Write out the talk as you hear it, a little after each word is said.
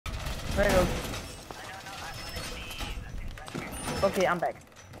There you go. Okay, I'm back.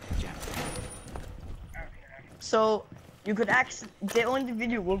 So you could actually, the only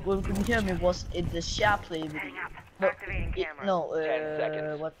video where you couldn't hear me was in the share play video. But no, 10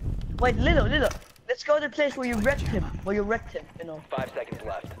 seconds. what? Wait, little. Let's go to the place where you wrecked him. You know. 5 seconds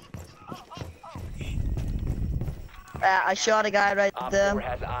left. I shot a guy right Op there. 4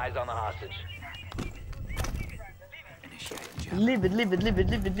 has eyes on the hostage. Leave it.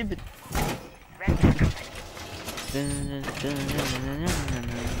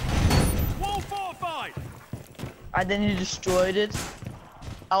 Wall fortified. And then he destroyed it.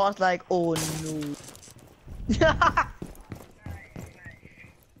 I was like, oh no.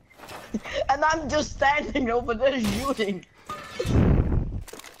 And I'm just standing over there shooting.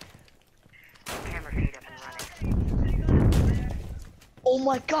 Camera feed up and running. Oh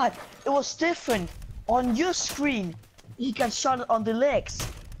my god, it was different. On your screen, he got shot on the legs.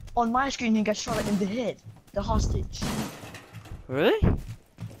 On my screen, he got shot in the head. The hostage. Really?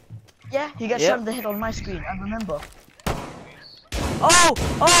 Yeah, he got shot in the head on my screen, I remember.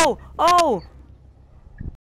 Oh!